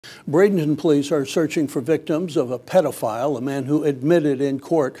Bradenton police are searching for victims of a pedophile, a man who admitted in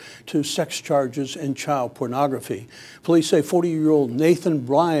court to sex charges and child pornography. Police say 40-year-old Nathan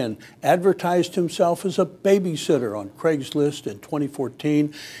Bryan advertised himself as a babysitter on Craigslist in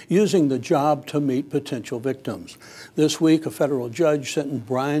 2014, using the job to meet potential victims. This week, a federal judge sentenced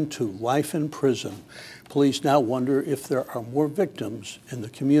Bryan to life in prison. Police now wonder if there are more victims in the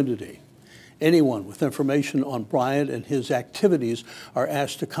community. Anyone with information on Bryan and his activities are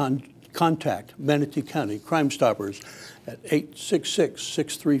asked to contact Manatee County Crime Stoppers at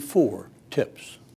 866-634-TIPS.